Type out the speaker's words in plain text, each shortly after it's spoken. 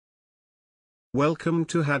Welcome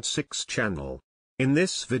to had6 channel. In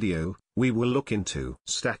this video, we will look into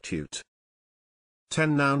statute.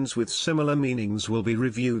 10 nouns with similar meanings will be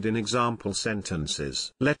reviewed in example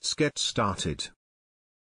sentences. Let's get started.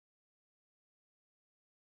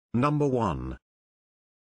 Number 1.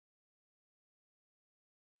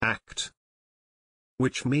 Act.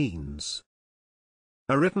 Which means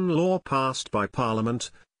a written law passed by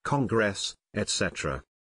Parliament, Congress, etc.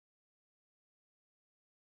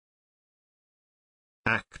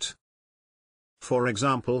 Act. For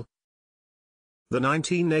example, the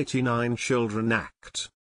 1989 Children Act.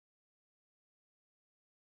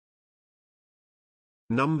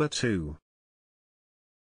 Number 2.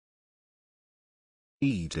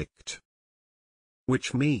 Edict.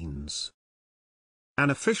 Which means an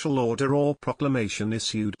official order or proclamation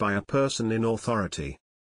issued by a person in authority.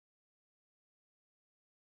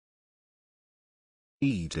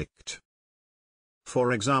 Edict.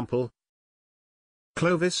 For example,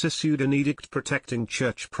 Clovis issued an edict protecting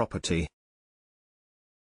church property.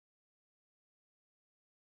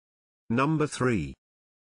 Number 3.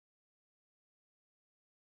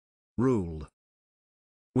 Rule.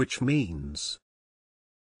 Which means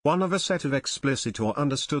one of a set of explicit or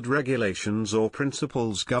understood regulations or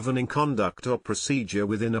principles governing conduct or procedure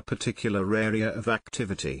within a particular area of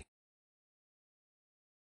activity.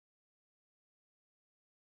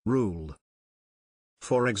 Rule.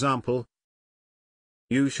 For example,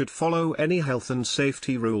 you should follow any health and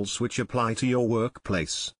safety rules which apply to your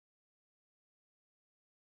workplace.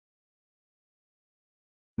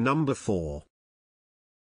 Number 4.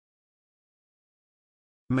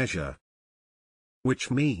 Measure.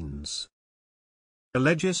 Which means a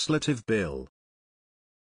legislative bill.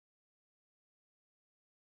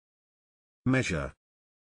 Measure.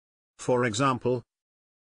 For example,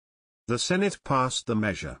 the Senate passed the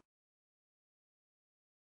measure.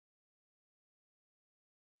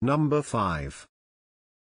 Number 5.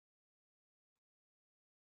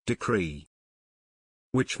 Decree.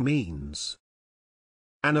 Which means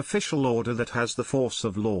an official order that has the force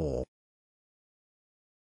of law.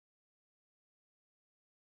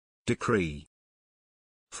 Decree.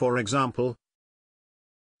 For example,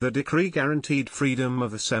 the decree guaranteed freedom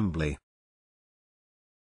of assembly.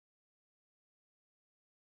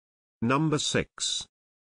 Number 6.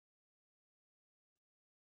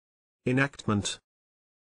 Enactment.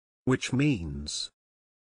 Which means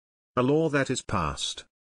a law that is passed.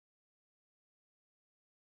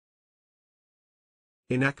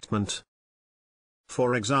 Enactment.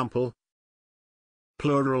 For example,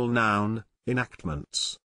 plural noun,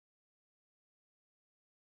 enactments.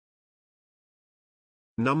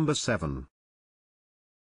 Number 7.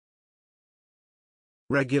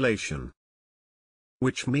 Regulation.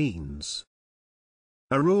 Which means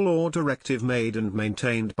a rule or directive made and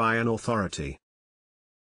maintained by an authority.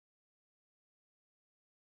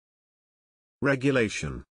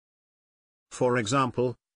 Regulation. For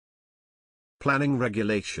example, planning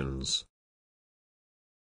regulations.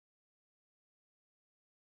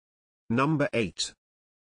 Number 8.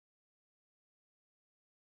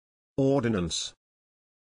 Ordinance.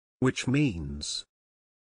 Which means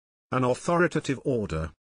an authoritative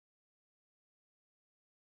order.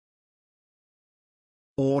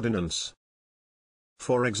 Ordinance.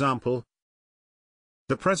 For example,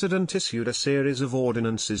 the President issued a series of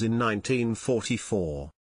ordinances in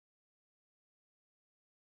 1944.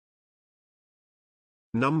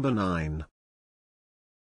 Number 9.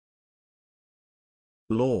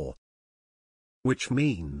 Law. Which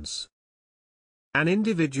means an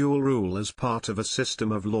individual rule as part of a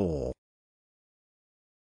system of law.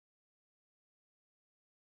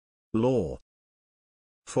 Law.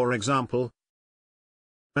 For example,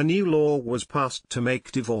 a new law was passed to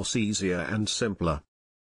make divorce easier and simpler.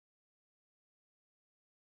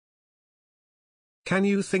 Can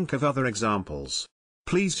you think of other examples?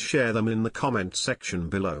 Please share them in the comment section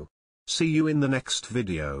below. See you in the next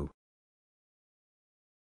video.